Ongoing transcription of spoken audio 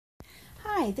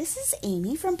Hi, this is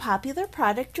Amy from Popular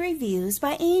Product Reviews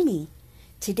by Amy.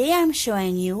 Today I'm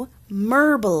showing you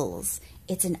Murbles.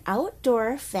 It's an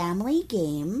outdoor family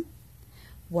game.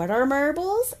 What are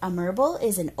marbles? A marble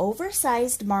is an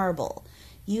oversized marble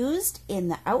used in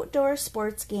the outdoor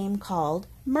sports game called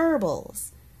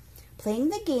Murbles. Playing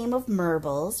the game of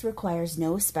marbles requires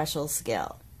no special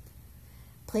skill.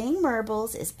 Playing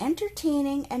marbles is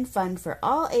entertaining and fun for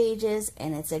all ages,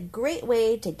 and it's a great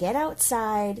way to get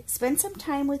outside, spend some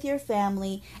time with your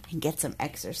family, and get some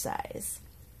exercise.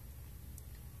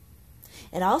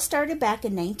 It all started back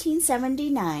in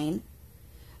 1979.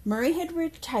 Murray had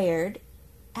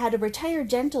a retired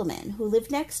gentleman who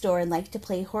lived next door and liked to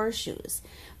play horseshoes.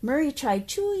 Murray tried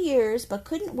 2 years but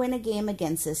couldn't win a game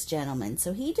against this gentleman,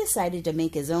 so he decided to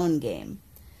make his own game.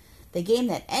 The game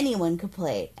that anyone could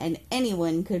play and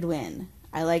anyone could win.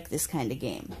 I like this kind of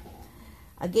game.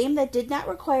 A game that did not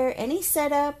require any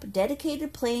setup,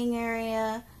 dedicated playing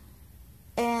area,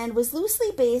 and was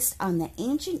loosely based on the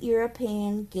ancient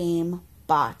European game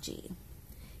bocce.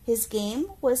 His game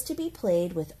was to be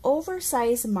played with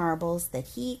oversized marbles that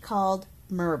he called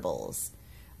Murbles.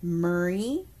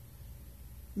 Murray's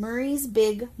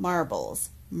big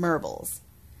marbles, Murbles.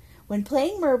 When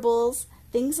playing Murbles,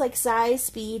 things like size,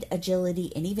 speed,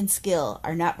 agility, and even skill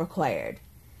are not required.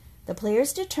 The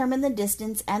players determine the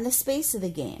distance and the space of the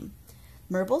game.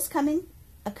 Murbles come in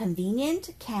a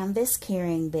convenient canvas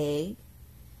carrying bag,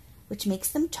 which makes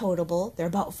them toteable. They're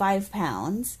about 5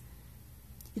 pounds.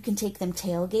 You can take them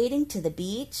tailgating to the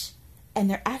beach, and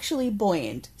they're actually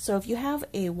buoyant. So if you have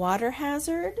a water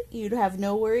hazard, you'd have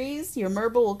no worries. Your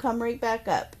marble will come right back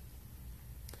up.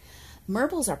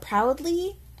 Murbles are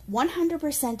proudly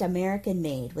 100% American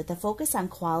made with a focus on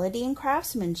quality and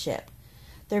craftsmanship.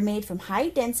 They're made from high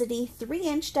density,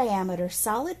 3-inch diameter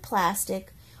solid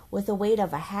plastic with a weight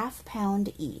of a ½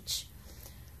 pound each.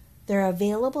 They're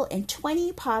available in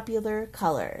 20 popular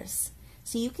colors,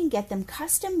 so you can get them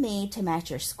custom made to match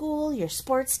your school, your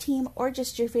sports team, or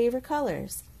just your favorite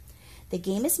colors. The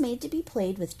game is made to be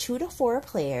played with 2 to 4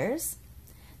 players.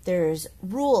 There's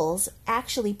rules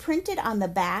actually printed on the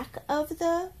back of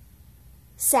the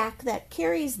sack that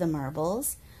carries the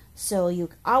marbles, so you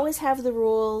always have the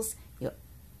rules. You're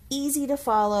easy to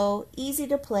follow, easy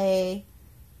to play.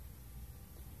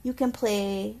 You can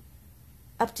play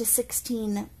up to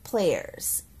 16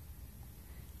 players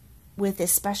with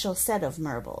this special set of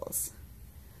marbles.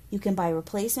 You can buy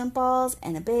replacement balls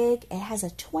and a bag. It has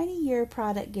a 20-year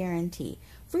product guarantee.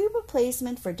 Free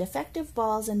replacement for defective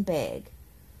balls and bag.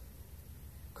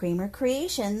 Kramer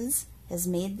Creations has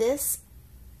made this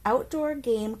outdoor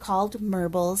game called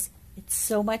Murbles. It's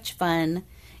so much fun.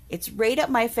 It's right up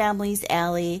my family's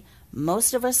alley.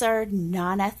 Most of us are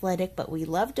non-athletic, but we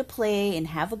love to play and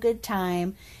have a good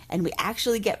time, and we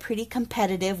actually get pretty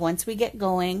competitive once we get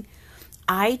going.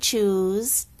 I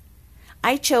chose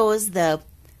the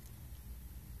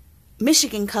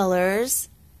Michigan colors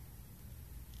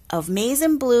of maize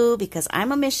and blue because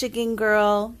I'm a Michigan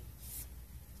girl.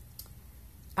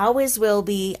 Always will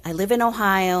be. I live in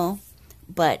Ohio,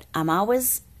 but I'm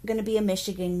always going to be a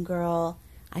Michigan girl.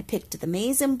 I picked the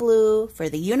maize and blue for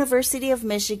the University of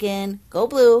Michigan. Go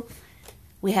Blue.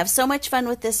 We have so much fun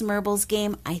with this Murbles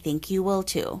game. I think you will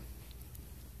too.